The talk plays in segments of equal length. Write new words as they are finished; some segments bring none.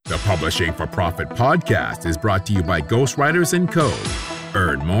Publishing for Profit podcast is brought to you by Ghostwriters & Co.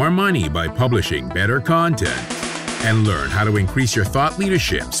 Earn more money by publishing better content and learn how to increase your thought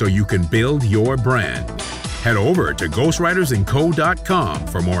leadership so you can build your brand. Head over to ghostwritersandco.com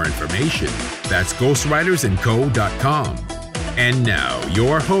for more information. That's ghostwritersandco.com. And now,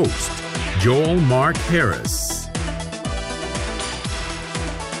 your host, Joel Mark Harris.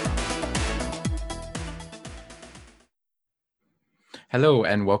 Hello,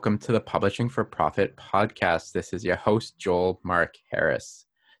 and welcome to the Publishing for Profit podcast. This is your host, Joel Mark Harris.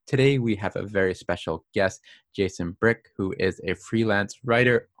 Today, we have a very special guest, Jason Brick, who is a freelance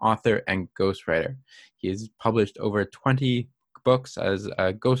writer, author, and ghostwriter. He has published over 20 books as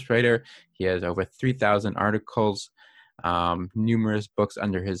a ghostwriter. He has over 3,000 articles, numerous books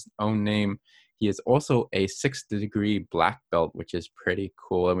under his own name. He is also a 6th degree black belt, which is pretty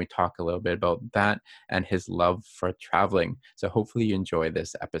cool. And we talk a little bit about that and his love for traveling. So hopefully you enjoy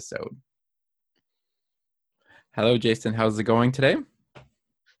this episode. Hello, Jason. How's it going today?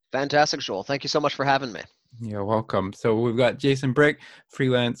 Fantastic, Joel. Thank you so much for having me. You're welcome. So we've got Jason Brick,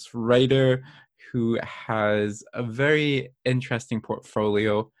 freelance writer who has a very interesting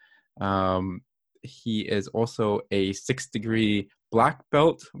portfolio. He is also a 6th degree black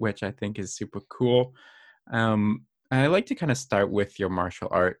belt, which I think is super cool. And I'd like to kind of start with your martial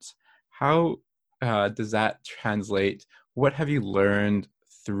arts. How does that translate? What have you learned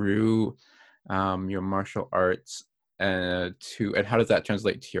through your martial arts and how does that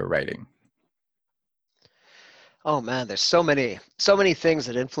translate to your writing? Oh man, there's so many things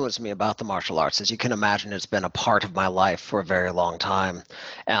that influence me about the martial arts. As you can imagine, it's been a part of my life for a very long time.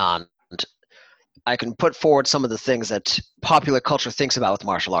 And I can put forward some of the things that popular culture thinks about with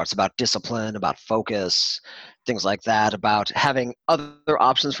martial arts, about discipline, about focus, things like that, about having other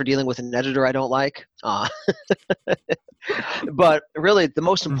options for dealing with an editor I don't like. But really, the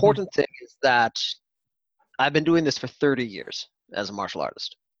most important thing is that I've been doing this for 30 years as a martial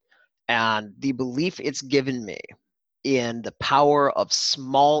artist. And the belief it's given me in the power of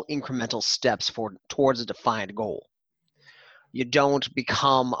small incremental steps towards a defined goal. You don't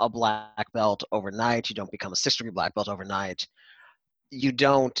become a black belt overnight. You don't become a 6th degree black belt overnight.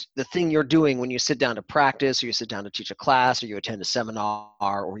 The thing you're doing when you sit down to practice or you sit down to teach a class or you attend a seminar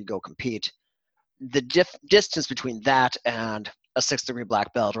or you go compete, the distance between that and a 6th degree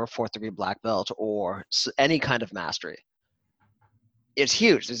black belt or a 4th degree black belt or any kind of mastery, it's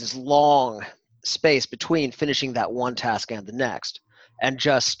huge. There's this long space between finishing that one task and the next, and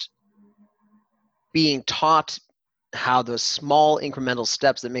just being taught how those small incremental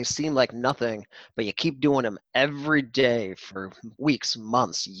steps that may seem like nothing, but you keep doing them every day for weeks,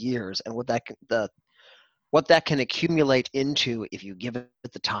 months, years, and what that can accumulate into if you give it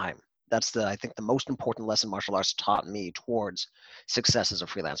the time. That's I think the most important lesson martial arts taught me towards success as a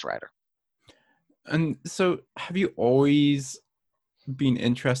freelance writer. And so have you always been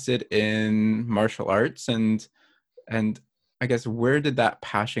interested in martial arts and I guess where did that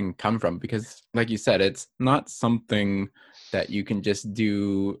passion come from? Because like you said, it's not something that you can just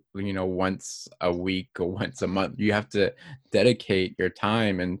do, once a week or once a month. You have to dedicate your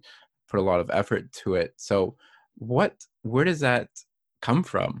time and put a lot of effort to it. So where does that come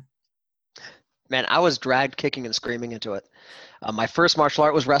from? Man, I was dragged kicking and screaming into it. My first martial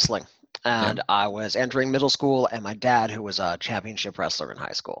art was wrestling, and I was entering middle school, and my dad, who was a championship wrestler in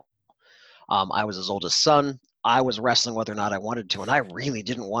high school, I was his oldest son. I was wrestling whether or not I wanted to, and I really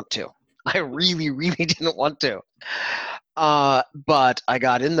didn't want to. I really, really didn't want to. But I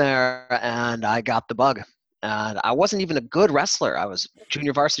got in there, and I got the bug. And I wasn't even a good wrestler. I was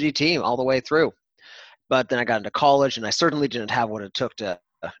junior varsity team all the way through. But then I got into college, and I certainly didn't have what it took to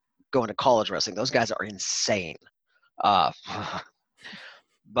go into college wrestling. Those guys are insane. But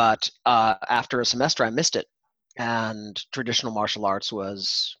after a semester, I missed it. And traditional martial arts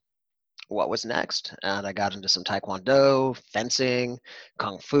was what was next. And I got into some taekwondo, fencing,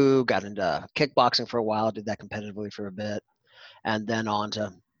 kung fu, got into kickboxing for a while, did that competitively for a bit, and then on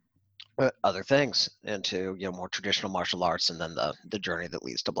to other things, into more traditional martial arts, and then the journey that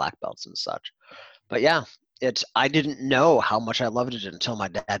leads to black belts and such. But yeah, I didn't know how much I loved it until my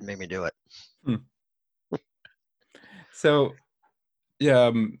dad made me do it. So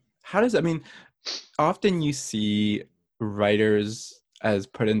often you see writers as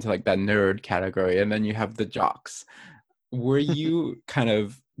put into like that nerd category, and then you have the jocks. Did you kind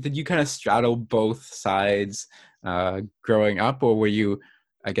of straddle both sides growing up, or were you,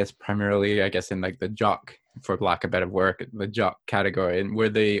 I guess, primarily, in like the jock, for lack of better word, the jock category? And were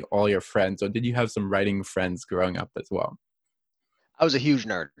they all your friends, or did you have some writing friends growing up as well? I was a huge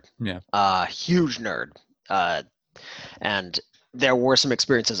nerd. Yeah. Huge nerd. And there were some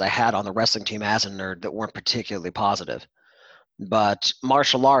experiences I had on the wrestling team as a nerd that weren't particularly positive. But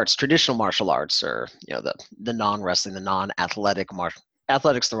martial arts, traditional martial arts, or the non-wrestling, the non-athletic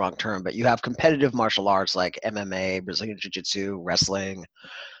athletics the wrong term, but you have competitive martial arts like MMA, Brazilian Jiu-Jitsu, wrestling,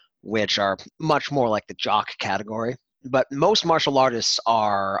 which are much more like the jock category. But most martial artists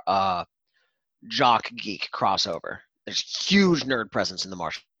are jock geek crossover. There's huge nerd presence in the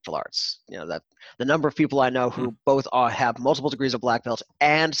martial arts. That the number of people I know who both have multiple degrees of black belt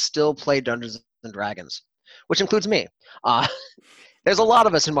and still play Dungeons and Dragons, which includes me. There's a lot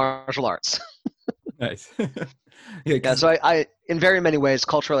of us in martial arts. Nice. Yeah, so I in very many ways,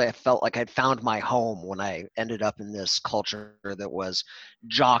 culturally, I felt like I'd found my home when I ended up in this culture that was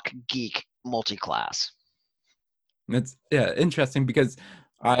jock geek multi-class. It's interesting because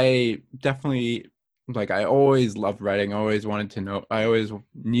I definitely I always loved writing. I always wanted to know. I always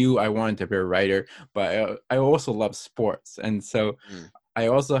knew I wanted to be a writer, but I also love sports, and so I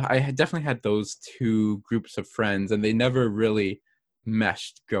definitely had those two groups of friends, and they never really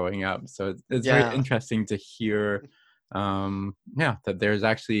meshed growing up. So it's very interesting to hear, that there's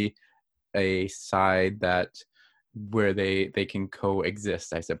actually a side where they can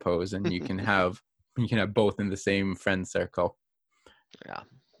coexist, I suppose, and you can have both in the same friend circle. Yeah.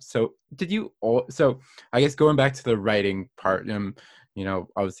 So so I guess going back to the writing part,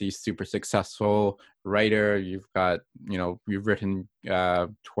 obviously super successful writer. You've got, you've written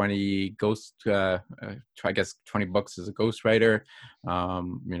 20 I guess 20 books as a ghostwriter,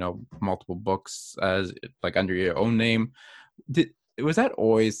 multiple books as under your own name. Was that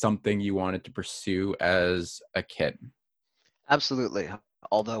always something you wanted to pursue as a kid? Absolutely.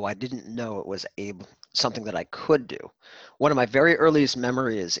 Although I didn't know it was something that I could do. One of my very earliest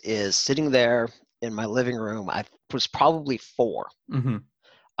memories is sitting there in my living room. I was probably 4,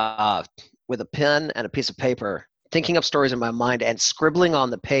 with a pen and a piece of paper, thinking up stories in my mind and scribbling on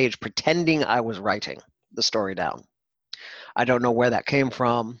the page, pretending I was writing the story down. I don't know where that came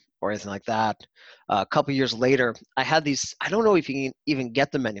from or anything like that. A couple years later, I had these, I don't know if you can even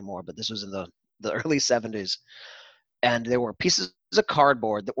get them anymore, but this was in the early 70s. And they were pieces of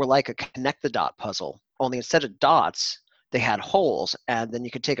cardboard that were like a connect the dot puzzle, only instead of dots, they had holes. And then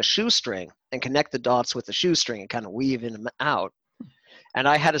you could take a shoestring and connect the dots with the shoestring and kind of weave in and out. And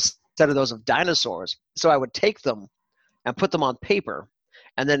I had a set of those of dinosaurs. So I would take them and put them on paper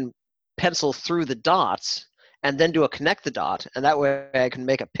and then pencil through the dots and then do a connect the dot. And that way I can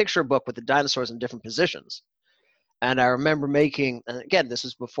make a picture book with the dinosaurs in different positions. And I remember making, and again, this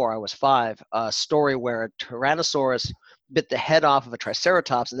was before I was 5, a story where a Tyrannosaurus bit the head off of a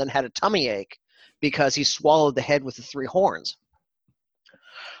Triceratops and then had a tummy ache because he swallowed the head with the 3 horns.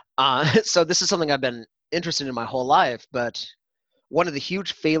 So this is something I've been interested in my whole life, but one of the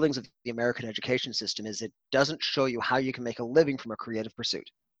huge failings of the American education system is it doesn't show you how you can make a living from a creative pursuit.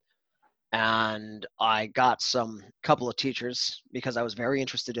 And I got some couple of teachers because I was very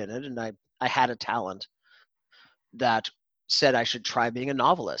interested in it, and I had a talent that said I should try being a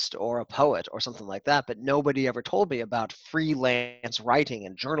novelist or a poet or something like that, but nobody ever told me about freelance writing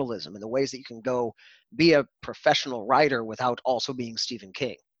and journalism and the ways that you can go be a professional writer without also being Stephen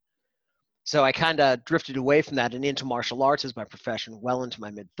King. So I kind of drifted away from that and into martial arts as my profession well into my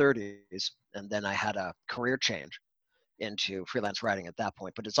mid-30s, and then I had a career change into freelance writing at that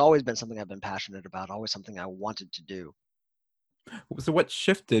point. But it's always been something I've been passionate about, always something I wanted to do. So what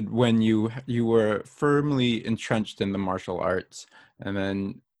shifted when you were firmly entrenched in the martial arts, and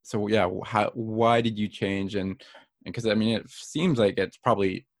then why did you change? And because I mean, it seems like it's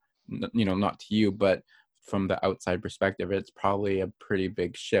probably not to you, but from the outside perspective, it's probably a pretty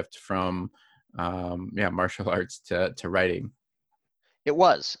big shift from martial arts to writing. It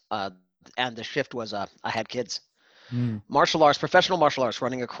was, and the shift was I had kids. Martial arts, professional martial arts,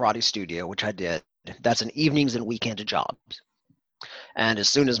 running a karate studio, which I did. That's an evenings and weekend jobs. And as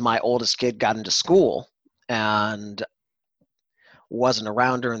soon as my oldest kid got into school and wasn't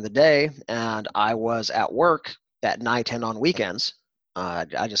around during the day, and I was at work at night and on weekends,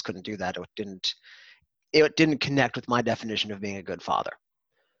 I just couldn't do that. It didn't connect with my definition of being a good father.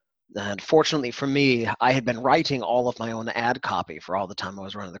 And fortunately for me, I had been writing all of my own ad copy for all the time I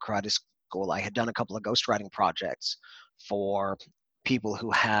was running the karate school. I had done a couple of ghostwriting projects for people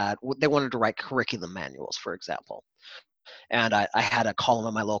who they wanted to write curriculum manuals, for example. And I had a column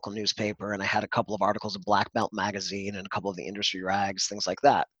in my local newspaper, and I had a couple of articles in Black Belt magazine and a couple of the industry rags, things like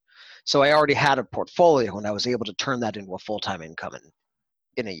that. So I already had a portfolio, and I was able to turn that into a full-time income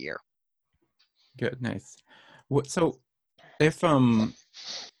in a year. Good, nice. So if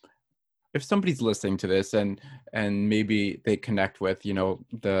somebody's listening to this and maybe they connect with,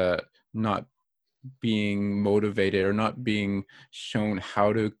 the not being motivated or not being shown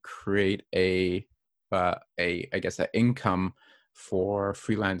how to create I guess an income for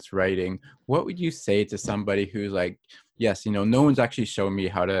freelance writing, what would you say to somebody who's like, yes, no one's actually shown me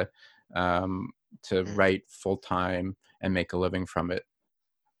how to write full time and make a living from it?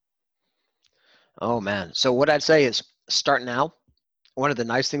 Oh man. So what I'd say is start now. One of the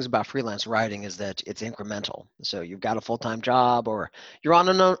nice things about freelance writing is that it's incremental. So you've got a full-time job, or you're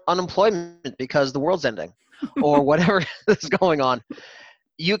on unemployment because the world's ending, or whatever is going on.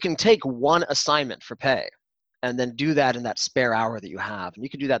 You can take one assignment for pay and then do that in that spare hour that you have. And you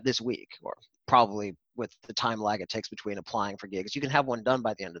can do that this week, or probably with the time lag it takes between applying for gigs. You can have one done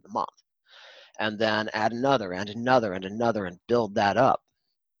by the end of the month, and then add another and another and another and build that up.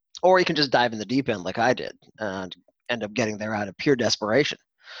 Or you can just dive in the deep end like I did and end up getting there out of pure desperation.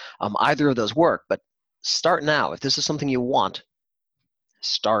 Either of those work, but start now. If this is something you want,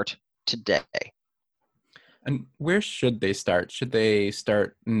 start today. And where should they start? Should they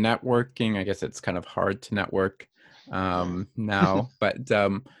start networking? I guess it's kind of hard to network now, but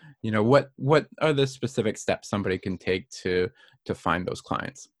what are the specific steps somebody can take to find those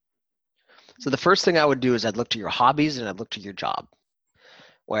clients? So the first thing I would do is I'd look to your hobbies and I'd look to your job,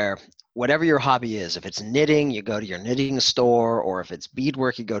 where whatever your hobby is, if it's knitting, you go to your knitting store, or if it's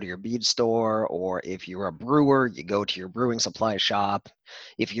beadwork, you go to your bead store, or if you're a brewer, you go to your brewing supply shop.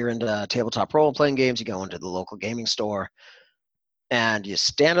 If you're into tabletop role-playing games, you go into the local gaming store, and you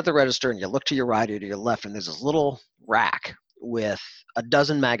stand at the register and you look to your right or to your left, and there's this little rack with a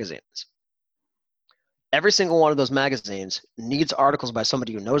dozen magazines. Every single one of those magazines needs articles by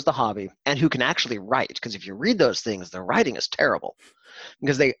somebody who knows the hobby and who can actually write, because if you read those things, the writing is terrible,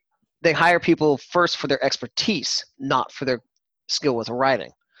 because they hire people first for their expertise, not for their skill with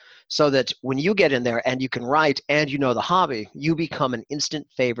writing. So that when you get in there and you can write and you know the hobby, you become an instant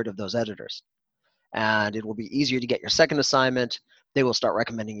favorite of those editors. And it will be easier to get your second assignment. They will start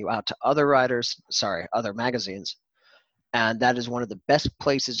recommending you out to other magazines. And that is one of the best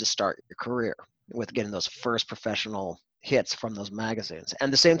places to start your career, with getting those first professional hits from those magazines.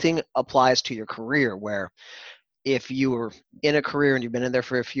 And the same thing applies to your career, where if you were in a career and you've been in there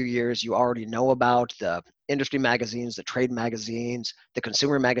for a few years, you already know about the industry magazines, the trade magazines, the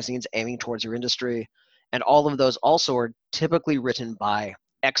consumer magazines aiming towards your industry. And all of those also are typically written by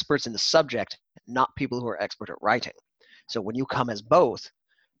experts in the subject, not people who are expert at writing. So when you come as both,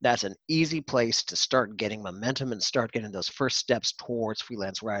 that's an easy place to start getting momentum and start getting those first steps towards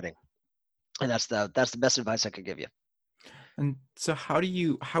freelance writing. And that's the best advice I could give you. And so how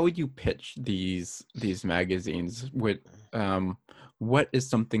would you pitch these magazines? What is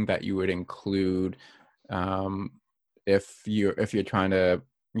something that you would include if you're trying to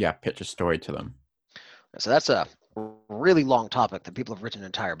pitch a story to them? So that's a really long topic that people have written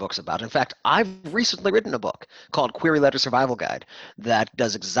entire books about. In fact, I've recently written a book called Query Letter Survival Guide that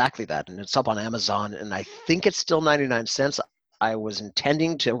does exactly that, and it's up on Amazon, and I think it's still 99 cents. I was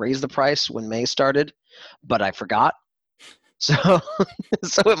intending to raise the price when May started, but I forgot. So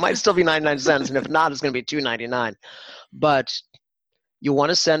it might still be 99 cents, and if not, it's going to be $2.99. But you want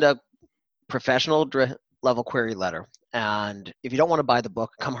to send a professional level query letter. And if you don't want to buy the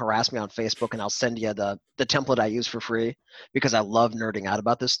book, come harass me on Facebook, and I'll send you the template I use for free, because I love nerding out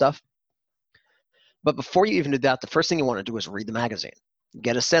about this stuff. But before you even do that, the first thing you want to do is read the magazine.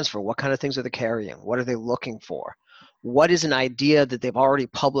 Get a sense for what kind of things are they carrying? What are they looking for? What is an idea that they've already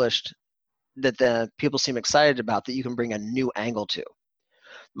published that the people seem excited about that you can bring a new angle to?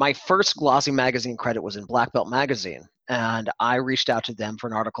 My first glossy magazine credit was in Black Belt Magazine, and I reached out to them for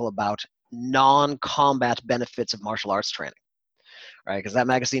an article about non-combat benefits of martial arts training, right? Because that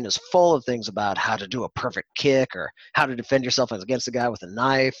magazine is full of things about how to do a perfect kick, or how to defend yourself against a guy with a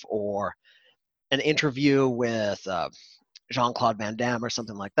knife, or an interview with Jean-Claude Van Damme or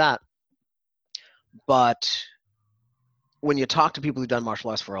something like that. But when you talk to people who've done martial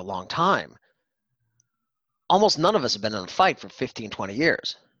arts for a long time, almost none of us have been in a fight for 15, 20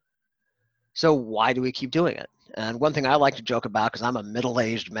 years. So why do we keep doing it? And one thing I like to joke about, because I'm a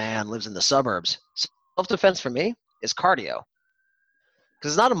middle-aged man, lives in the suburbs, self-defense for me is cardio.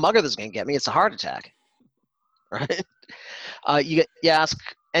 Because it's not a mugger that's going to get me, it's a heart attack, right? You ask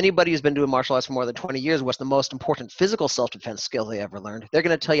anybody who's been doing martial arts for more than 20 years what's the most important physical self-defense skill they ever learned, they're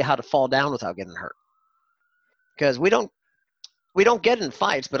going to tell you how to fall down without getting hurt. Because we don't get in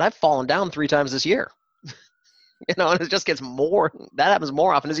fights, but I've fallen down 3 times this year. And it just gets more, that happens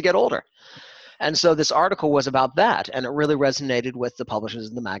more often as you get older. And so this article was about that, and it really resonated with the publishers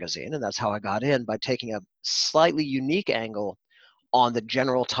in the magazine, and that's how I got in, by taking a slightly unique angle on the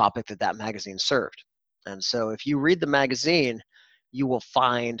general topic that magazine served. And so if you read the magazine, you will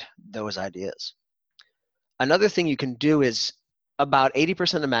find those ideas. Another thing you can do is about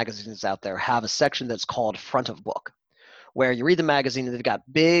 80% of magazines out there have a section that's called front of book, where you read the magazine and they've got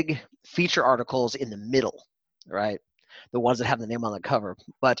big feature articles in the middle, right? The ones that have the name on the cover.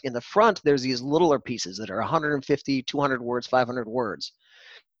 But in the front, there's these littler pieces that are 150, 200 words, 500 words.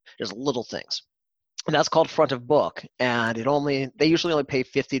 Just little things. And that's called front of book. And they usually only pay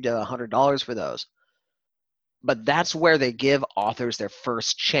 $50 to $100 for those. But that's where they give authors their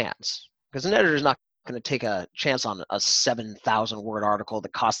first chance. Because an editor is not going to take a chance on a 7,000 word article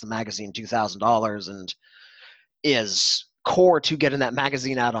that costs the magazine $2,000 and is core to getting that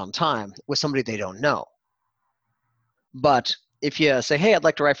magazine out on time with somebody they don't know. But if you say, hey, I'd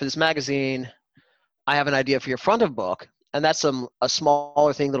like to write for this magazine, I have an idea for your front of book, and that's a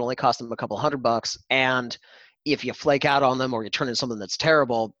smaller thing that only costs them a couple $100, and if you flake out on them or you turn in something that's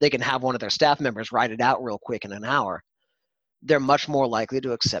terrible, they can have one of their staff members write it out real quick in an hour. They're much more likely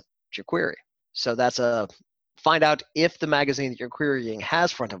to accept your query. So find out if the magazine that you're querying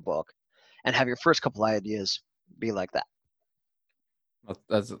has front of book, and have your first couple ideas be like that.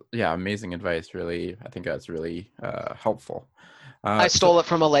 That's amazing advice. Really, I think that's really helpful. I stole it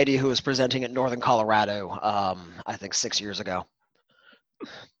from a lady who was presenting at Northern Colorado, I think 6 years ago.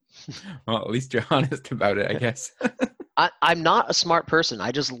 Well, at least you're honest about it, I guess. I'm not a smart person.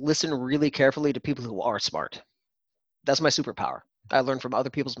 I just listen really carefully to people who are smart. That's my superpower. I learn from other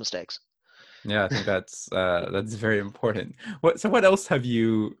people's mistakes. Yeah, I think that's very important. What else have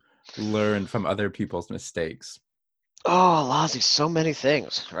you learned from other people's mistakes? Oh, Lazi, so many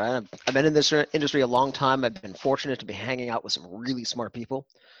things, right? I've been in this industry a long time. I've been fortunate to be hanging out with some really smart people.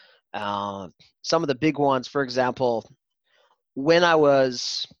 Some of the big ones, for example, when I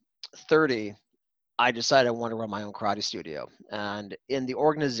was 30, I decided I wanted to run my own karate studio. And in the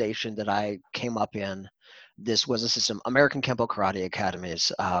organization that I came up in, this was a system, American Kempo Karate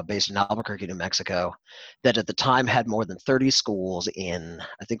Academies, based in Albuquerque, New Mexico, that at the time had more than 30 schools in,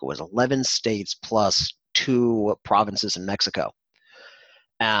 I think it was 11 states plus 2 provinces in Mexico.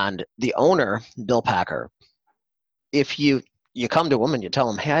 And the owner, Bill Packer, if you come to him and you tell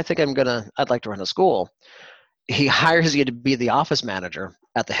him, hey, I'd like to run a school, he hires you to be the office manager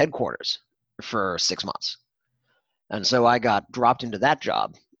at the headquarters for 6 months. And so I got dropped into that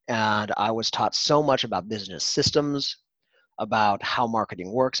job, and I was taught so much about business systems, about how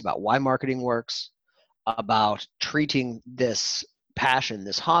marketing works, about why marketing works, about treating this passion,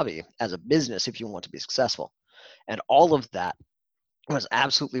 this hobby, as a business if you want to be successful. And all of that was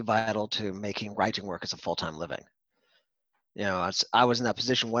absolutely vital to making writing work as a full-time living. You know, I was in that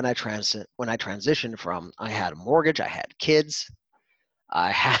position when I transitioned from, I had a mortgage, I had kids,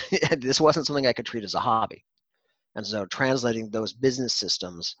 this wasn't something I could treat as a hobby. And so translating those business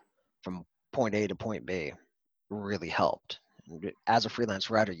systems from point A to point B really helped. As a freelance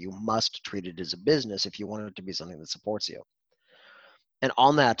writer, you must treat it as a business if you want it to be something that supports you. And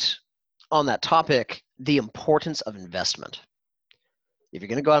on that topic, the importance of investment. If you're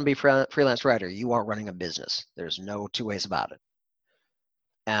going to go out and be a freelance writer, you are running a business. There's no two ways about it.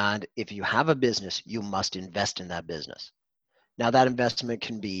 And if you have a business, you must invest in that business. Now, that investment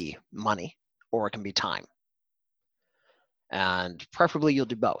can be money or it can be time. And preferably you'll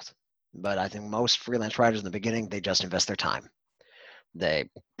do both. But I think most freelance writers in the beginning, they just invest their time. They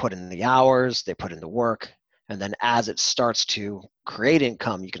put in the hours, they put in the work, and then as it starts to create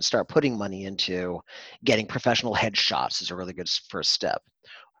income, you can start putting money into getting professional headshots is a really good first step,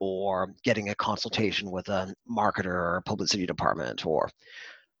 or getting a consultation with a marketer or a publicity department, or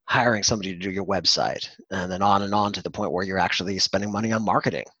hiring somebody to do your website, and then on to the point where you're actually spending money on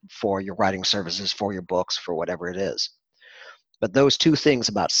marketing for your writing services, for your books, for whatever it is. But those two things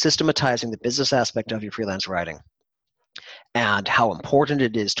about systematizing the business aspect of your freelance writing and how important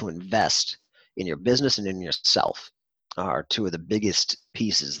it is to invest in your business and in yourself are two of the biggest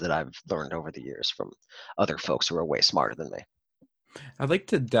pieces that I've learned over the years from other folks who are way smarter than me. I'd like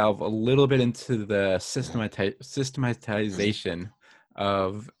to delve a little bit into the systematization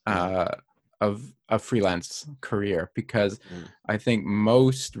of a freelance career, because I think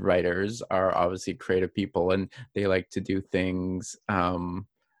most writers are obviously creative people and they like to do things kind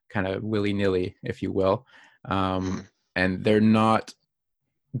of willy-nilly, if you will, and they're not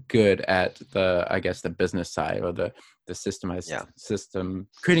good at the business side or the systemized system,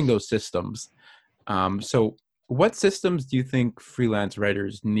 creating those systems. So what systems do you think freelance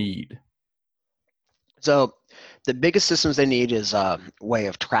writers need? So the biggest systems they need is a way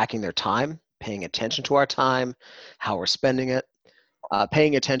of tracking their time, paying attention to our time, how we're spending it,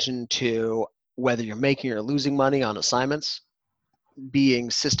 paying attention to whether you're making or losing money on assignments, being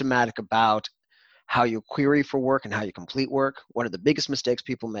systematic about how you query for work and how you complete work. One of the biggest mistakes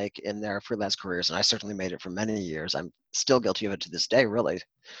people make in their freelance careers, and I certainly made it for many years, I'm still guilty of it to this day really,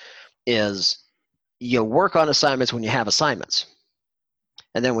 is you work on assignments when you have assignments.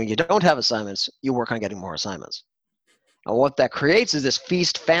 And then when you don't have assignments, you work on getting more assignments. And what that creates is this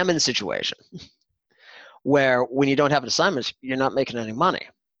feast-famine situation where when you don't have assignments, you're not making any money.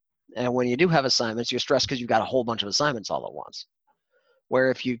 And when you do have assignments, you're stressed because you've got a whole bunch of assignments all at once. Where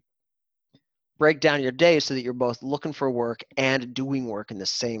if you break down your day so that you're both looking for work and doing work in the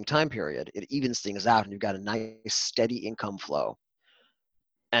same time period, it evens things out and you've got a nice steady income flow.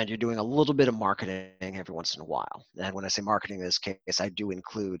 And you're doing a little bit of marketing every once in a while. And when I say marketing in this case, I do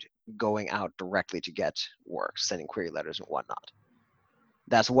include going out directly to get work, sending query letters and whatnot.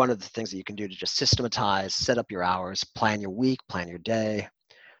 That's one of the things that you can do to just systematize, set up your hours, plan your week, plan your day.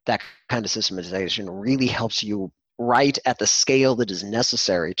 That kind of systematization really helps you write at the scale that is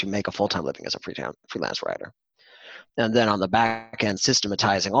necessary to make a full-time living as a freelance writer. And then on the back end,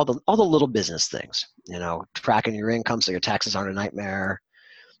 systematizing all the little business things, tracking your income so your taxes aren't a nightmare,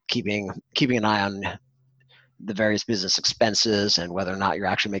 keeping an eye on the various business expenses and whether or not you're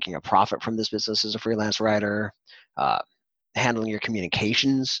actually making a profit from this business as a freelance writer, handling your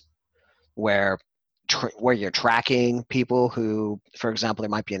communications where you're tracking people who, for example, there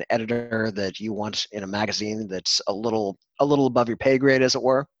might be an editor that you want in a magazine that's a little above your pay grade, as it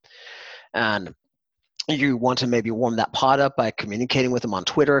were. And you want to maybe warm that pot up by communicating with them on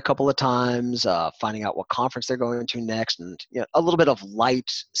Twitter a couple of times, finding out what conference they're going to next, and a little bit of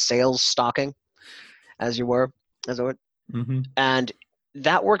light sales stalking, as it were. Mm-hmm. And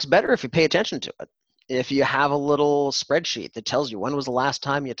that works better if you pay attention to it. If you have a little spreadsheet that tells you when was the last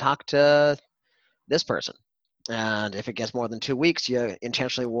time you talked to this person. And if it gets more than 2 weeks, you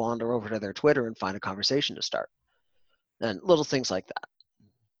intentionally wander over to their Twitter and find a conversation to start. And little things like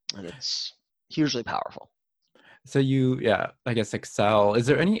that. And it's hugely powerful. So I guess Excel. Is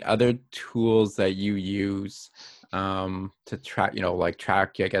there any other tools that you use to track,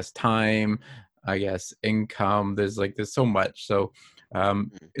 track, I guess, time, I guess, income? There's so much. So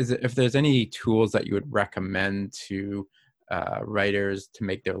if there's any tools that you would recommend to writers to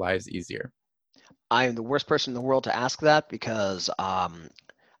make their lives easier? I am the worst person in the world to ask that because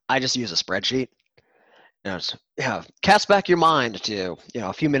I just use a spreadsheet. Cast back your mind to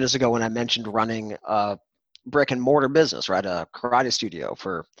a few minutes ago when I mentioned running a brick and mortar business, right? A karate studio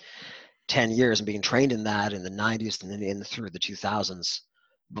for 10 years and being trained in that in the 90s and then through the 2000s.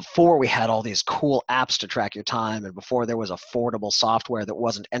 Before we had all these cool apps to track your time and before there was affordable software that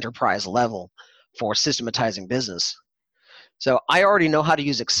wasn't enterprise level for systematizing business. So I already know how to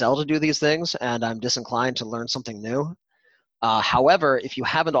use Excel to do these things, and I'm disinclined to learn something new. However, if you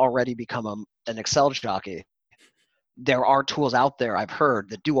haven't already become an Excel jockey, there are tools out there, I've heard,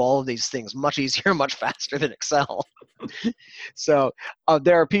 that do all of these things much easier, much faster than Excel. So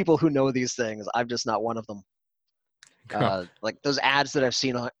there are people who know these things. I'm just not one of them. Like those ads that I've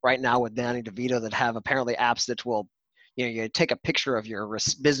seen right now with Danny DeVito that have apparently apps that will you take a picture of your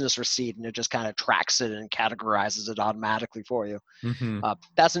business receipt and it just kind of tracks it and categorizes it automatically for you. Mm-hmm.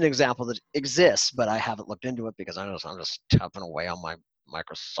 That's an example that exists, but I haven't looked into it because I'm just tapping away on my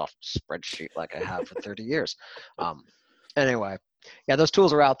Microsoft spreadsheet like I have for 30 years. Anyway, those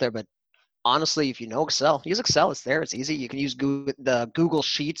tools are out there, but honestly, if you know Excel, use Excel. It's there. It's easy. You can use the Google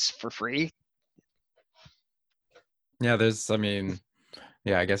Sheets for free.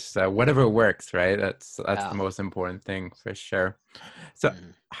 Yeah, I guess whatever works, right? That's the most important thing for sure. So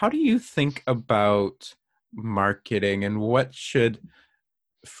how do you think about marketing and what should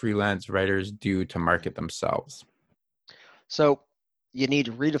freelance writers do to market themselves? So you need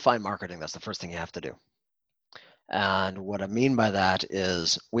to redefine marketing. That's the first thing you have to do. And what I mean by that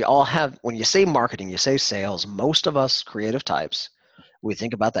is we all have, when you say marketing, you say sales, most of us creative types, we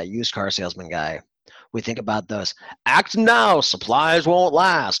think about that used car salesman guy. We think about those act now, supplies won't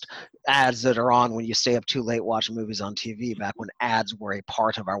last ads that are on when you stay up too late watching movies on TV back when ads were a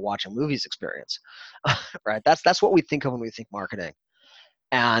part of our watching movies experience, right? That's what we think of when we think marketing.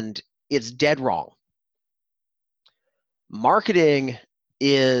 And it's dead wrong. Marketing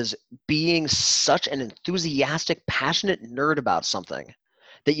is being such an enthusiastic, passionate nerd about something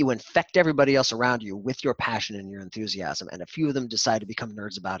that you infect everybody else around you with your passion and your enthusiasm. And a few of them decide to become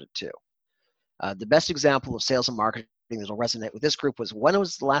nerds about it too. The best example of sales and marketing that will resonate with this group was, when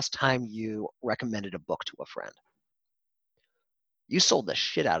was the last time you recommended a book to a friend? You sold the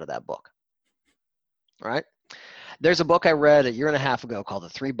shit out of that book, right? There's a book I read a year and a half ago called The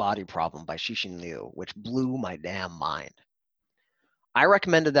Three Body Problem by Cixin Liu, which blew my damn mind. I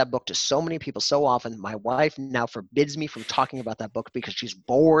recommended that book to so many people so often, my wife now forbids me from talking about that book because she's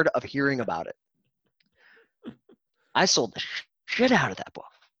bored of hearing about it. I sold the shit out of that book.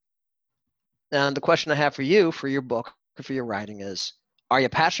 And the question I have for you, for your book, for your writing is, are you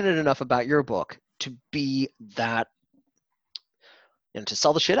passionate enough about your book to be that, to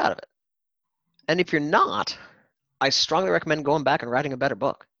sell the shit out of it? And if you're not, I strongly recommend going back and writing a better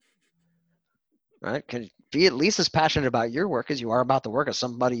book. Right? Can be at least as passionate about your work as you are about the work of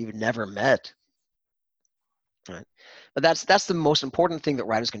somebody you've never met. Right? But that's the most important thing that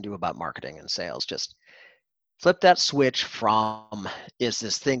writers can do about marketing and sales. Just flip that switch from is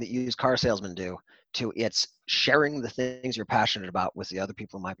this thing that used car salesmen do to it's sharing the things you're passionate about with the other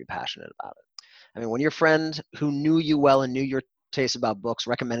people who might be passionate about it. I mean, when your friend who knew you well and knew your taste about books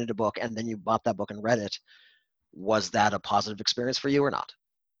recommended a book and then you bought that book and read it, was that a positive experience for you or not?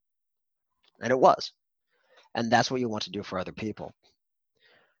 And it was. And that's what you want to do for other people.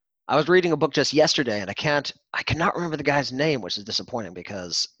 I was reading a book just yesterday, and I cannot remember the guy's name, which is disappointing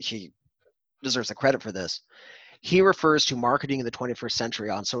because he deserves the credit for this. He refers to marketing in the 21st century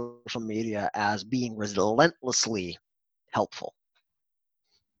on social media as being relentlessly helpful.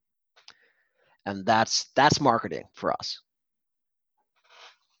 And that's marketing for us.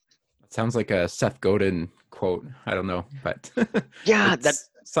 It sounds like a Seth Godin quote. I don't know, but yeah, that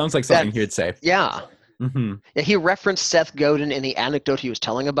sounds like something he would say. Yeah. Mm-hmm. Yeah, he referenced Seth Godin in the anecdote he was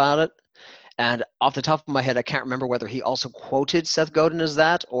telling about it. And off the top of my head, I can't remember whether he also quoted Seth Godin as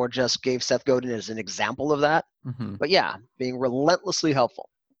that or just gave Seth Godin as an example of that. Mm-hmm. But yeah, being relentlessly helpful.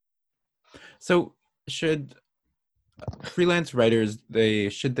 So should freelance writers,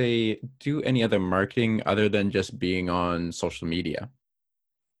 should they do any other marketing other than just being on social media?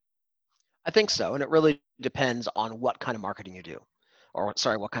 I think so. And it really depends on what kind of marketing you do. Or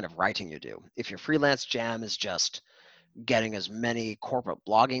sorry, what kind of writing you do. If your freelance jam is just getting as many corporate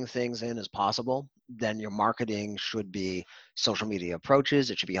blogging things in as possible, then your marketing should be social media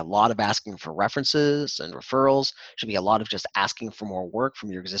approaches. It should be a lot of asking for references and referrals. It should be a lot of just asking for more work from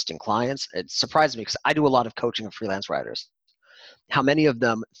your existing clients. It surprised me because I do a lot of coaching of freelance writers. How many of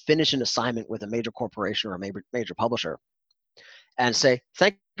them finish an assignment with a major corporation or a major publisher and say,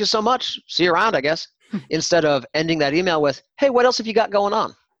 thank you so much, see you around, I guess, instead of ending that email with, hey, what else have you got going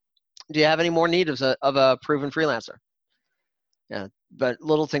on? Do you have any more need of a proven freelancer? Yeah, but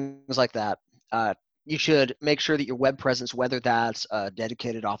little things like that. You should make sure that your web presence, whether that's a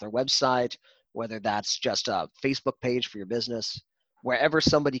dedicated author website, whether that's just a Facebook page for your business, wherever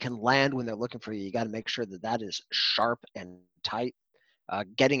somebody can land when they're looking for you, you got to make sure that that is sharp and tight.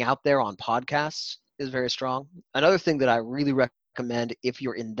 Getting out there on podcasts is very strong. Another thing that I really recommend if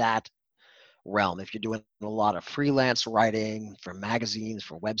you're in that realm, if you're doing a lot of freelance writing for magazines,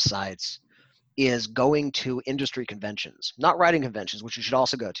 for websites, is going to industry conventions, not writing conventions, which you should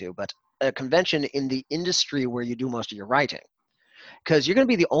also go to, but a convention in the industry where you do most of your writing. Because you're going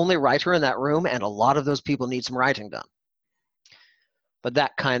to be the only writer in that room, and a lot of those people need some writing done. But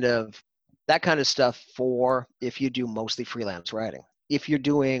that kind of stuff for if you do mostly freelance writing. If you're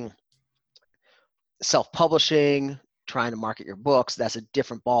doing self-publishing, trying to market your books, that's a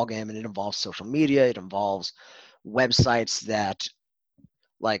different ballgame, and it involves social media. It involves websites that,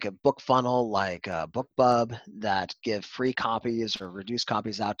 like a book funnel, like a BookBub, that give free copies or reduced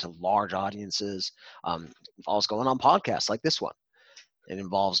copies out to large audiences. It involves going on podcasts like this one. It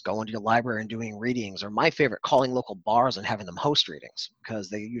involves going to your library and doing readings, or my favorite, calling local bars and having them host readings, because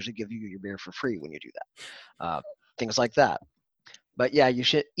they usually give you your beer for free when you do that. Things like that. But yeah,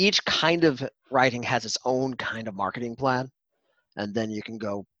 each kind of writing has its own kind of marketing plan, and then you can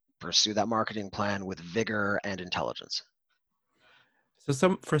go pursue that marketing plan with vigor and intelligence.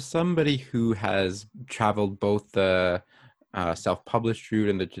 So for somebody who has traveled both the self-published route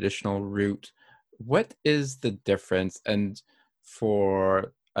and the traditional route, what is the difference? And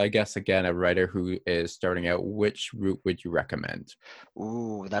for, I guess, again, a writer who is starting out, which route would you recommend?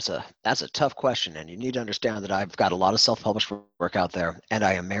 Ooh, that's a tough question. And you need to understand that I've got a lot of self-published work out there, and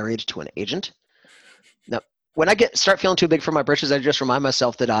I am married to an agent. Now, when I start feeling too big for my britches, I just remind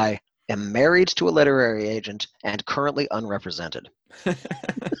myself that I am married to a literary agent and currently unrepresented.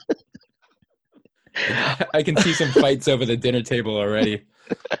 I can see some fights over the dinner table already.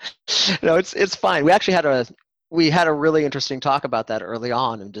 No, it's fine. We actually had a really interesting talk about that early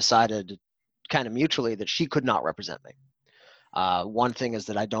on, and decided kind of mutually that she could not represent me. One thing is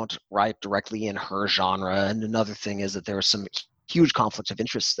that I don't write directly in her genre, and another thing is that there are some huge conflicts of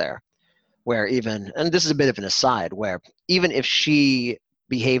interest there, where and this is a bit of an aside, where even if she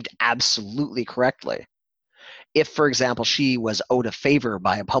behaved absolutely correctly, if, for example, she was owed a favor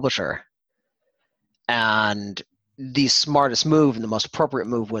by a publisher, and the smartest move and the most appropriate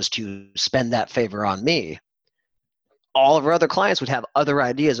move was to spend that favor on me, all of our other clients would have other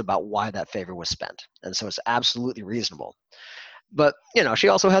ideas about why that favor was spent. And so it's absolutely reasonable. But, she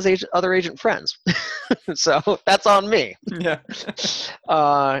also has other agent friends. So that's on me. Yeah.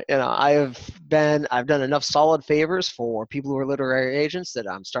 I've done enough solid favors for people who are literary agents that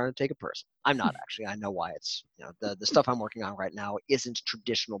I'm starting to take it personal. I'm not actually. I know why. It's, the stuff I'm working on right now isn't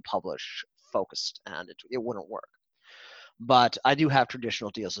traditional publish focused, and it wouldn't work. But I do have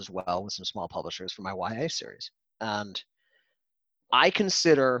traditional deals as well with some small publishers for my YA series. And I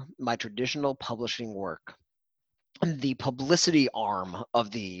consider my traditional publishing work the publicity arm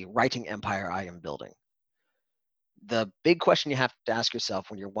of the writing empire I am building. The big question you have to ask yourself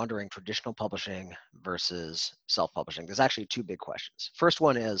when you're wondering traditional publishing versus self-publishing, there's actually two big questions. First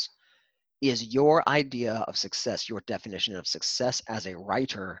one is your idea of success, your definition of success as a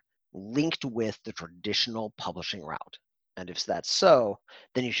writer, linked with the traditional publishing route? And if that's so,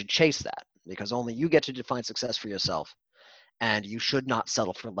 then you should chase that, because only you get to define success for yourself, and you should not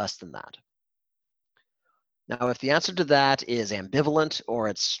settle for less than that. Now, if the answer to that is ambivalent, or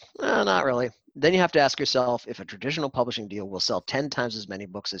it's not really, then you have to ask yourself if a traditional publishing deal will sell 10 times as many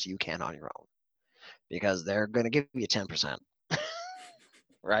books as you can on your own, because they're going to give you 10%,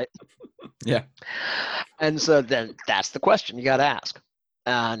 right? Yeah. And so then that's the question you got to ask.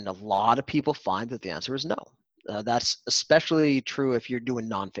 And a lot of people find that the answer is no. That's especially true if you're doing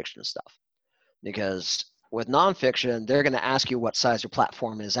nonfiction stuff, because with nonfiction, they're going to ask you what size your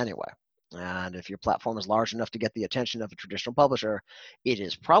platform is anyway. And if your platform is large enough to get the attention of a traditional publisher, it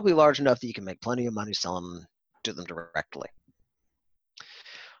is probably large enough that you can make plenty of money selling to them directly.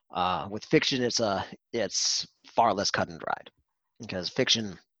 With fiction, it's far less cut and dried, because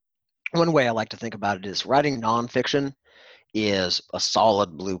fiction, one way I like to think about it is writing nonfiction is a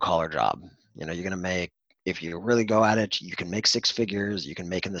solid blue collar job. You're going to make, if you really go at it, you can make six figures. You can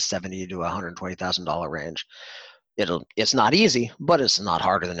make in the $70,000 to $120,000 range. It's not easy, but it's not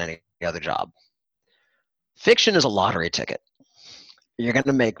harder than any other job. Fiction is a lottery ticket. You're going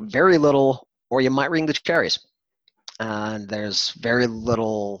to make very little, or you might ring the cherries, and there's very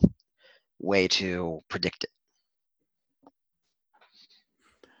little way to predict it.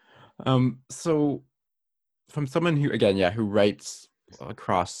 So from someone who writes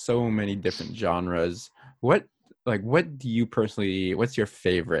across so many different genres, what do you personally, what's your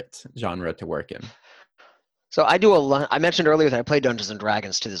favorite genre to work in? So I do a lot. I mentioned earlier that I play Dungeons and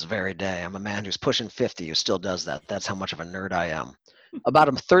Dragons to this very day. I'm a man who's pushing 50 who still does that. That's how much of a nerd I am. About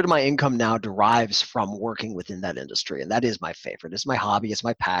a third of my income now derives from working within that industry, and that is my favorite. It's my hobby. It's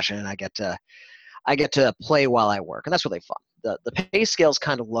my passion. I get to play while I work, and that's really fun. The pay scale's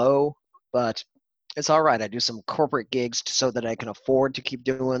kind of low, but it's all right. I do some corporate gigs so that I can afford to keep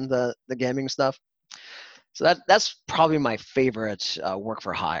doing the gaming stuff. So that's probably my favorite work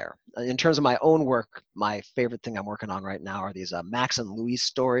for hire. In terms of my own work, my favorite thing I'm working on right now are these Max and Louise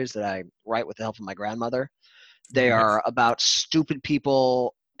stories that I write with the help of my grandmother. They are about stupid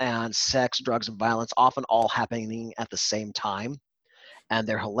people and sex, drugs, and violence, often all happening at the same time. And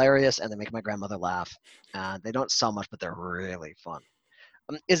they're hilarious, and they make my grandmother laugh. They don't sell much, but they're really fun.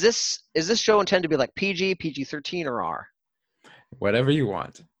 Is this show intended to be like PG, PG-13, or R? Whatever you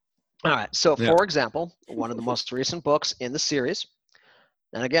want. All right. So, for example, one of the most recent books in the series,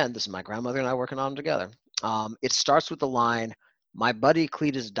 and again, this is my grandmother and I working on them together. It starts with the line, "My buddy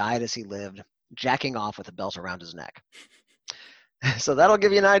Cletus died as he lived, jacking off with a belt around his neck." So that'll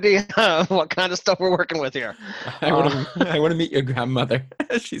give you an idea of what kind of stuff we're working with here. I want to meet your grandmother.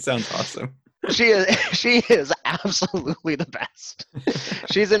 She sounds awesome. She is absolutely the best.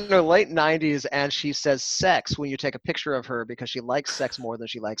 She's in her late 90s, and she says sex when you take a picture of her because she likes sex more than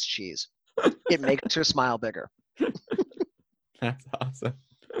she likes cheese. It makes her smile bigger. That's awesome.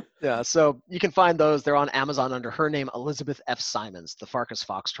 Yeah, so you can find those. They're on Amazon under her name, Elizabeth F. Simons, the Farkas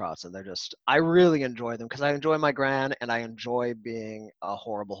Foxtrots, and I really enjoy them because I enjoy my gran and I enjoy being a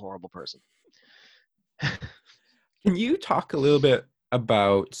horrible, horrible person. Can you talk a little bit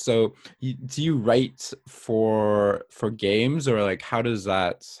about, do you write for games, or like how does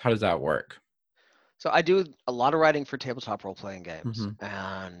that work? So I do a lot of writing for tabletop role-playing games,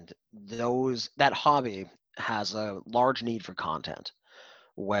 and that hobby has a large need for content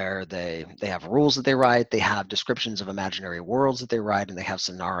where they have rules that they write, they have descriptions of imaginary worlds that they write, and they have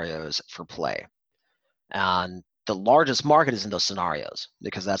scenarios for play. And the largest market is in those scenarios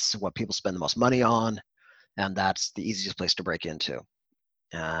because that's what people spend the most money on, and that's the easiest place to break into.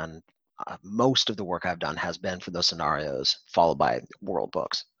 And most of the work I've done has been for those scenarios, followed by world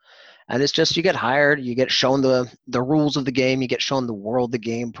books. And it's just, you get hired, you get shown the rules of the game, you get shown the world the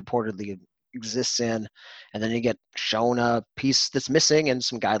game purportedly exists in, and then you get shown a piece that's missing and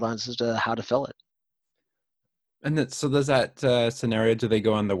some guidelines as to how to fill it. And so does that scenario, do they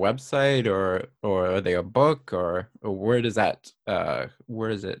go on the website or are they a book or where does that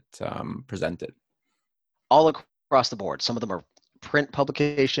where is it presented? All across the board. Some of them are print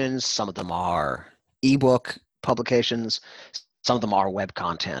publications, some of them are ebook publications, some of them are web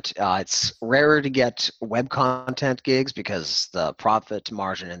content. It's rarer to get web content gigs because the profit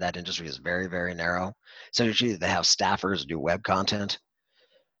margin in that industry is very, very narrow. So usually they have staffers do web content,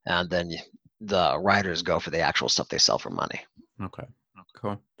 and then the writers go for the actual stuff they sell for money. Okay,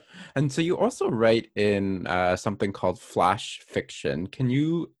 cool. And so you also write in something called flash fiction. Can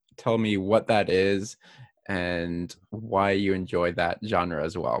you tell me what that is and why you enjoy that genre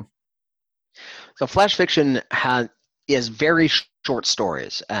as well? So flash fiction is very short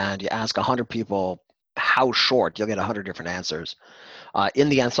stories, and you ask 100 people how short, you'll get 100 different answers. In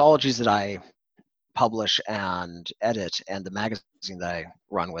the anthologies that I publish and edit and the magazine that I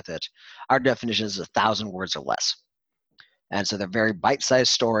run with it, our definition is 1,000 words or less. And so they're very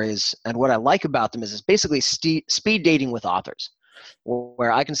bite-sized stories. And what I like about them is it's basically speed dating with authors,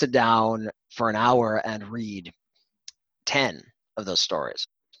 where I can sit down for an hour and read 10 of those stories.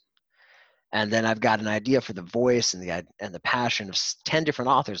 And then I've got an idea for the voice and the passion of 10 different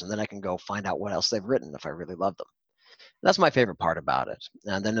authors, and then I can go find out what else they've written if I really love them. That's my favorite part about it.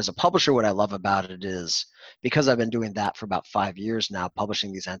 And then as a publisher, what I love about it is because I've been doing that for about 5 years now,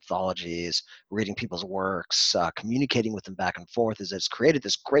 publishing these anthologies, reading people's works, communicating with them back and forth, is it's created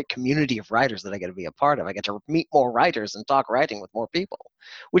this great community of writers that I get to be a part of. I get to meet more writers and talk writing with more people,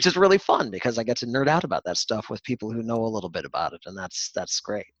 which is really fun because I get to nerd out about that stuff with people who know a little bit about it. And that's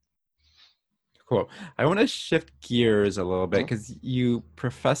great. Cool. I want to shift gears a little bit because you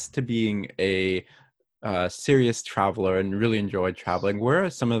profess to being a serious traveler and really enjoy traveling. Where are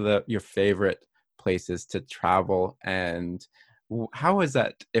some of your favorite places to travel, and how has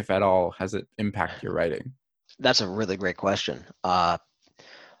that, if at all, has it impacted your writing? That's a really great question.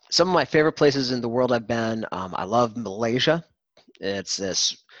 Some of my favorite places in the world I've been, I love Malaysia. It's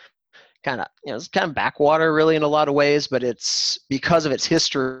this it's kind of backwater really in a lot of ways, but it's because of its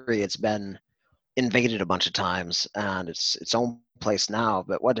history, it's been invaded a bunch of times and it's its own place now.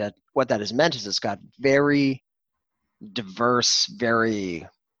 But what that has meant is it's got very diverse, very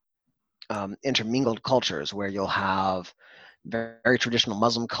intermingled cultures, where you'll have very traditional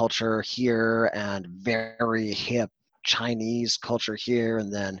Muslim culture here and very hip Chinese culture here,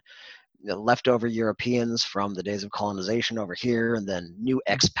 and then the leftover Europeans from the days of colonization over here, and then new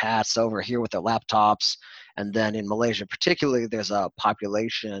expats over here with their laptops. And then in Malaysia particularly, there's a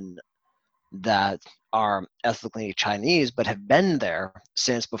population that are ethnically Chinese but have been there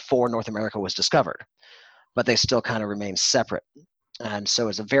since before North America was discovered, but they still kind of remain separate. And so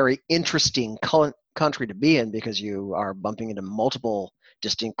it's a very interesting country to be in because you are bumping into multiple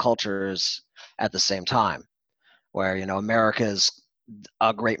distinct cultures at the same time, where, America is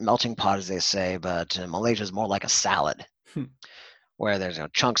a great melting pot, as they say, but Malaysia is more like a salad, where there's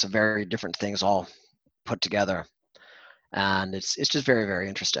chunks of very different things all put together. And it's just very, very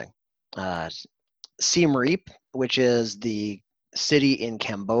interesting. Siem Reap, which is the city in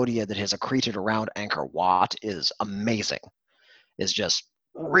Cambodia that has accreted around Angkor Wat, is amazing. Is just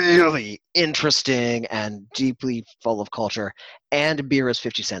really interesting and deeply full of culture, and beer is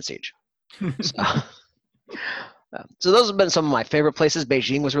 50 cents each. So those have been some of my favorite places.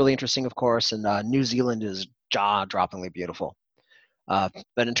 Beijing was really interesting, of course, and New Zealand is jaw-droppingly beautiful.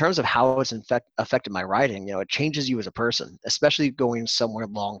 But in terms of how it's affected my writing, it changes you as a person, especially going somewhere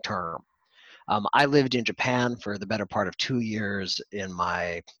long-term. I lived in Japan for the better part of 2 years in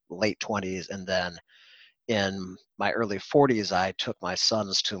my late 20s, and then in my early 40s, I took my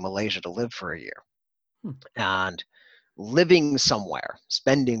sons to Malaysia to live for a year. And living somewhere,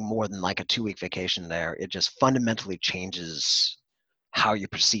 spending more than like a 2-week vacation there, it just fundamentally changes how you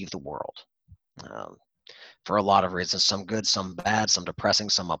perceive the world. For a lot of reasons, some good, some bad, some depressing,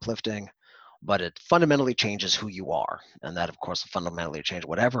 some uplifting, but it fundamentally changes who you are. And that, of course, will fundamentally change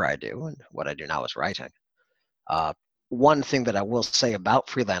whatever I do, and what I do now is writing. One thing that I will say about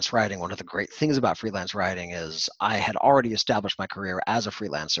freelance writing, one of the great things about freelance writing is I had already established my career as a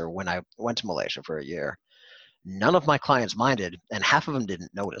freelancer when I went to Malaysia for a year. None of my clients minded, and half of them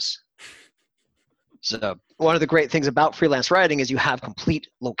didn't notice. So one of the great things about freelance writing is you have complete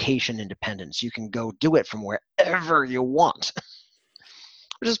location independence. You can go do it from wherever you want,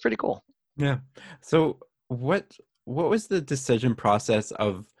 which is pretty cool. Yeah. So what was the decision process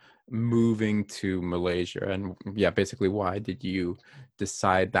of moving to Malaysia, and basically why did you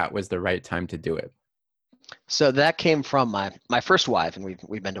decide that was the right time to do it? So that came from my first wife, and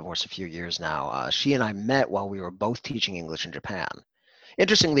we've been divorced a few years now. She and I met while we were both teaching English in Japan.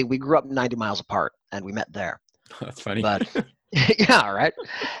 Interestingly, we grew up 90 miles apart, and we met there. That's funny. But yeah, right.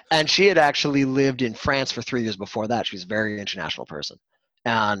 And she had actually lived in France for 3 years before that. She was a very international person.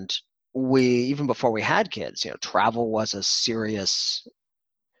 And even before we had kids, travel was a serious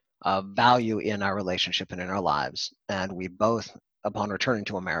value in our relationship and in our lives. And we both, upon returning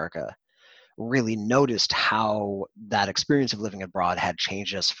to America, really noticed how that experience of living abroad had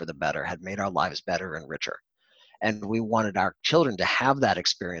changed us for the better, had made our lives better and richer. And we wanted our children to have that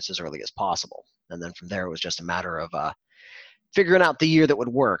experience as early as possible. And then from there, it was just a matter of figuring out the year that would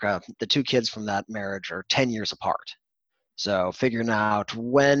work. The two kids from that marriage are 10 years apart. So figuring out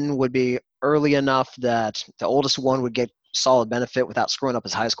when would be early enough that the oldest one would get solid benefit without screwing up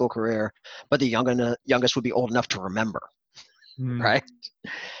his high school career, but the youngest would be old enough to remember, right?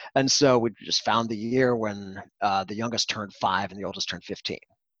 And so we just found the year when the youngest turned 5 and the oldest turned 15.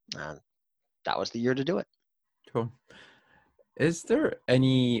 And that was the year to do it. Cool. Is there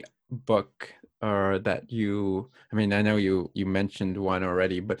any book that I know you mentioned one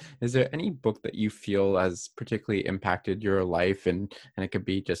already, but is there any book that you feel has particularly impacted your life? And it could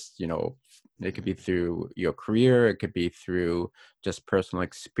be just, it could be through your career, it could be through just personal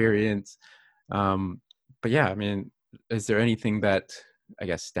experience. But yeah, is there anything that I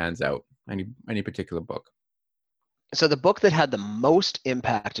guess stands out? Any particular book? So the book that had the most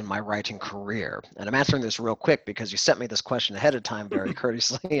impact in my writing career, and I'm answering this real quick because you sent me this question ahead of time very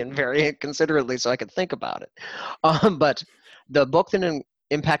courteously and very considerately so I could think about it. But the book that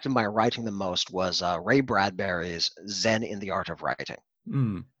impacted my writing the most was Ray Bradbury's Zen in the Art of Writing.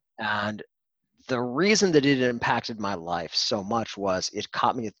 And the reason that it impacted my life so much was it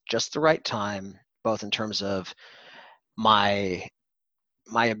caught me at just the right time, both in terms of my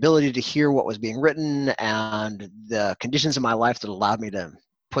ability to hear what was being written and the conditions in my life that allowed me to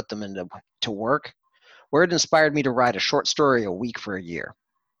put them into work, where it inspired me to write a short story a week for a year.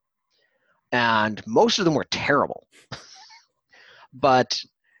 And most of them were terrible. But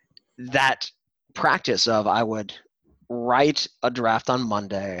that practice of I would write a draft on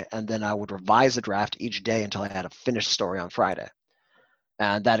Monday and then I would revise the draft each day until I had a finished story on Friday.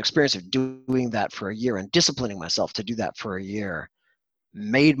 And that experience of doing that for a year and disciplining myself to do that for a year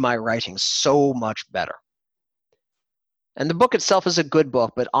made my writing so much better. And the book itself is a good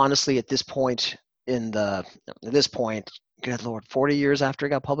book, but honestly, at this point, good Lord, 40 years after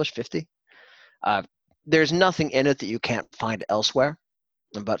it got published, 50, there's nothing in it that you can't find elsewhere.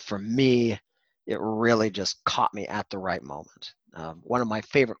 But for me, it really just caught me at the right moment. One of my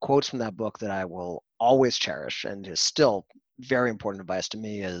favorite quotes from that book that I will always cherish and is still very important advice to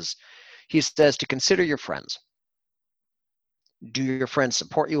me is, he says to consider your friends. Do your friends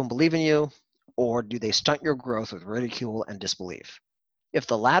support you and believe in you, or do they stunt your growth with ridicule and disbelief? If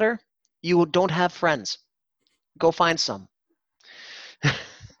the latter, you don't have friends. Go find some.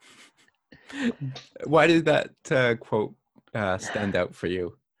 Why did that quote stand out for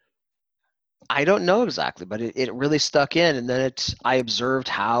you? I don't know exactly, but it really stuck in. And then I observed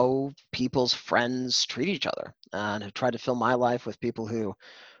how people's friends treat each other, and have tried to fill my life with people who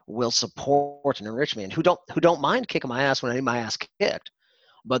will support and enrich me, and who don't mind kicking my ass when I need my ass kicked.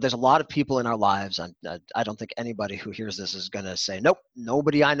 But there's a lot of people in our lives, and I don't think anybody who hears this is going to say, nope,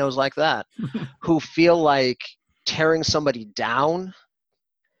 nobody I know is like that, who feel like tearing somebody down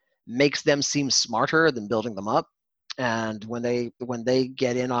makes them seem smarter than building them up. And when they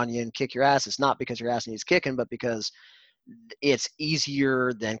get in on you and kick your ass, it's not because your ass needs kicking, but because it's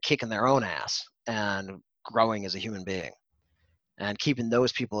easier than kicking their own ass and growing as a human being. And keeping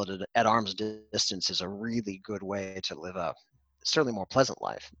those people at arm's distance is a really good way to live a certainly more pleasant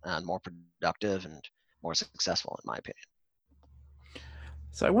life and more productive and more successful, in my opinion.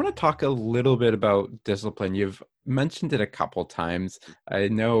 So I want to talk a little bit about discipline. You've mentioned it a couple times. I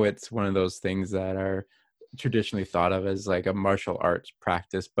know it's one of those things that are traditionally thought of as like a martial arts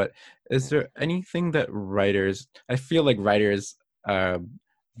practice, but is there anything that I feel like writers,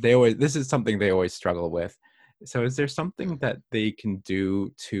 this is something they always struggle with. So is there something that they can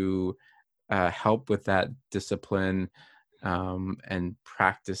do to help with that discipline and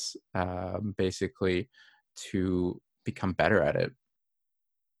practice basically to become better at it?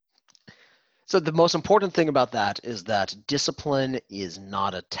 So the most important thing about that is that discipline is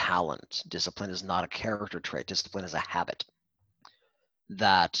not a talent. Discipline is not a character trait. Discipline is a habit.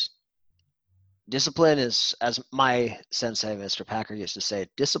 That discipline is, as my sensei, Mr. Packer, used to say,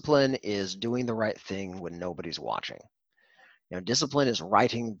 discipline is doing the right thing when nobody's watching. Discipline is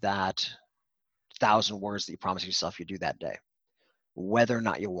writing that 1,000 words that you promise yourself you do that day, whether or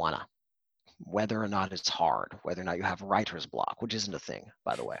not you wanna, whether or not it's hard, whether or not you have writer's block, which isn't a thing,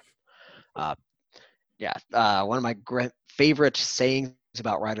 by the way. One of my favorite sayings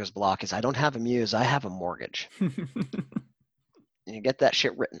about writer's block is I don't have a muse, I have a mortgage. And you get that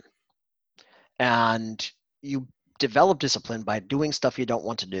shit written. And you develop discipline by doing stuff you don't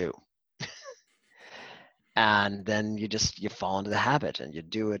want to do. And then you fall into the habit and you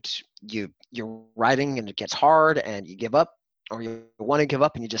do it. You're writing and it gets hard and you give up, or you want to give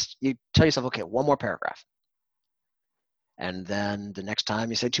up, and you tell yourself, okay, one more paragraph. And then the next time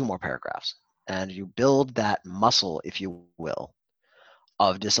you say two more paragraphs. And you build that muscle, if you will,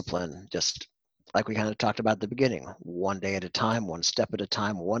 of discipline, just like we kind of talked about at the beginning, one day at a time, one step at a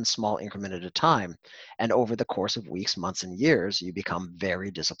time, one small increment at a time. And over the course of weeks, months, and years, you become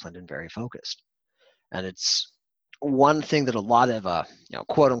very disciplined and very focused. And it's one thing that a lot of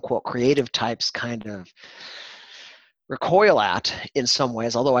quote unquote creative types kind of recoil at in some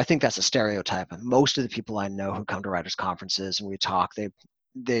ways, although I think that's a stereotype. Most of the people I know who come to writers' conferences and we talk,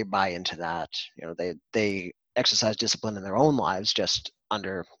 they buy into that. They exercise discipline in their own lives, just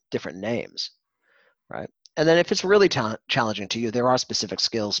under different names, right? And then if it's really challenging to you, there are specific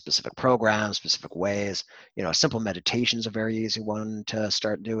skills, specific programs, specific ways. Simple meditation is a very easy one to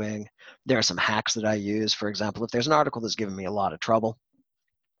start doing. There are some hacks that I use. For example, if there's an article that's giving me a lot of trouble,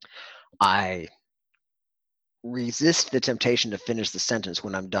 I resist the temptation to finish the sentence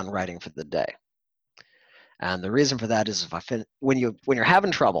when I'm done writing for the day. And the reason for that is when you're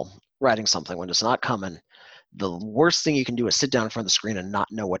having trouble writing something, when it's not coming, the worst thing you can do is sit down in front of the screen and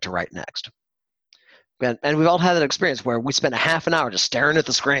not know what to write next. And we've all had that experience where we spend a half an hour just staring at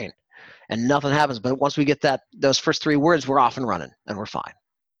the screen and nothing happens. But once we get those first three words, we're off and running and we're fine,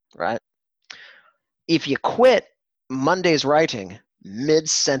 right? If you quit Monday's writing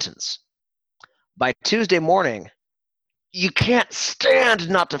mid-sentence, by Tuesday morning, you can't stand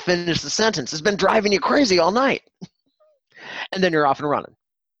not to finish the sentence. It's been driving you crazy all night. And then you're off and running.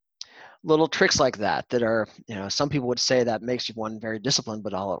 Little tricks like that are, some people would say that makes you one very disciplined,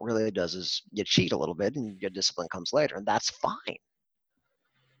 but all it really does is you cheat a little bit and your discipline comes later, and that's fine.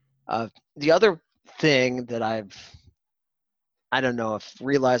 The other thing that I don't know if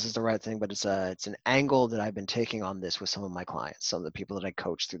realize is the right thing, but it's an angle that I've been taking on this with some of my clients, some of the people that I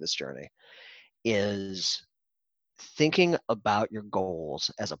coach through this journey, is thinking about your goals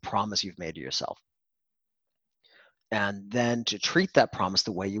as a promise you've made to yourself. And then to treat that promise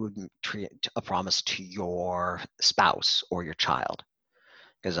the way you would treat a promise to your spouse or your child.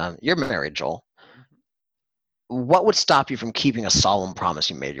 Because you're married, Joel. What would stop you from keeping a solemn promise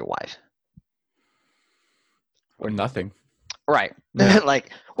you made your wife? Or nothing. Right. Yeah.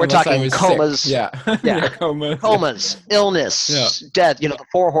 Like we're Unless talking comas. Sick. Yeah. Yeah. Comas, illness, yeah. Death, the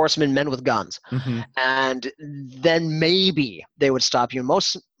four horsemen, men with guns. Mm-hmm. And then maybe they would stop you.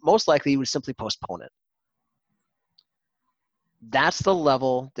 Most likely you would simply postpone it. That's the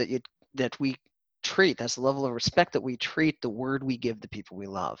level that we treat. That's the level of respect that we treat the word we give the people we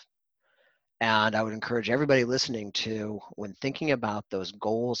love. And I would encourage everybody listening to, when thinking about those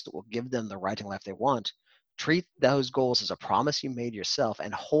goals that will give them the writing life they want, treat those goals as a promise you made yourself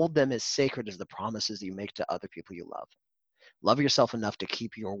and hold them as sacred as the promises that you make to other people you love. Love yourself enough to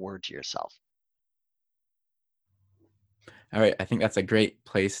keep your word to yourself. All right. I think that's a great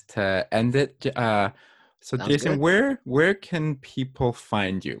place to end it. So Sounds Jason, good. where can people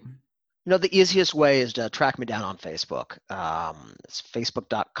find you? The easiest way is to track me down on Facebook. It's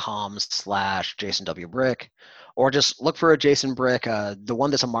facebook.com/Jason W. Brick, or just look for a Jason Brick. The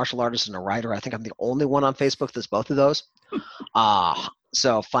one that's a martial artist and a writer. I think I'm the only one on Facebook that's both of those.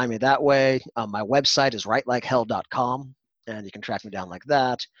 So find me that way. My website is writelikehell.com, and you can track me down like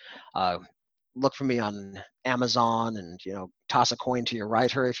that. Look for me on Amazon and, toss a coin to your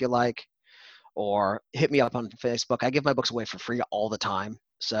writer if you like, or hit me up on Facebook. I give my books away for free all the time.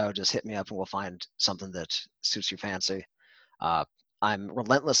 So just hit me up and we'll find something that suits your fancy. I'm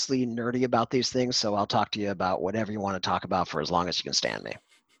relentlessly nerdy about these things, so I'll talk to you about whatever you want to talk about for as long as you can stand me.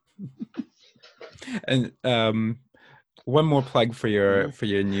 And one more plug for your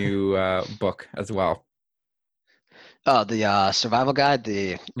new book as well. The survival guide,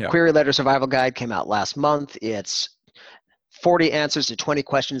 the Query Letter Survival Guide, came out last month. It's 40 answers to 20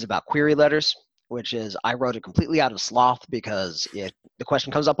 questions about query letters, which is, I wrote it completely out of sloth because the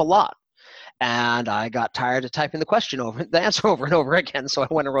question comes up a lot. And I got tired of typing the answer over and over again, so I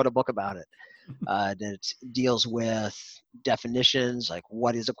went and wrote a book about it. It deals with definitions, like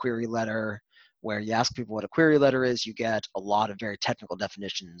what is a query letter. Where you ask people what a query letter is, you get a lot of very technical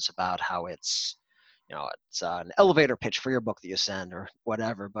definitions about how it's an elevator pitch for your book that you send or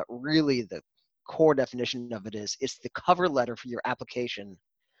whatever. But really the core definition of it is, it's the cover letter for your application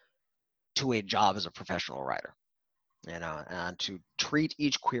to a job as a professional writer. And to treat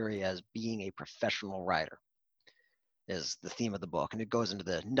each query as being a professional writer. is the theme of the book, and it goes into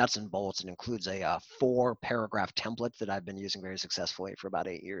the nuts and bolts and includes a 4-paragraph template that I've been using very successfully for about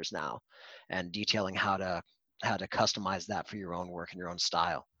 8 years now, and detailing how to customize that for your own work and your own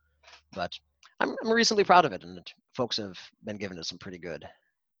style. But I'm reasonably proud of it, and folks have been giving it some pretty good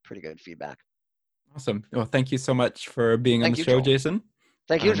feedback. Awesome. Well, thank you so much for being on the show, Joel. Jason.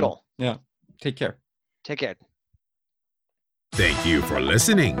 Thank you, Joel. Yeah. Take care. Take care. Thank you for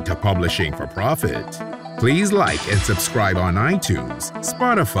listening to Publishing for Profit. Please like and subscribe on iTunes,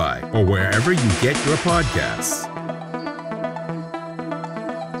 Spotify, or wherever you get your podcasts.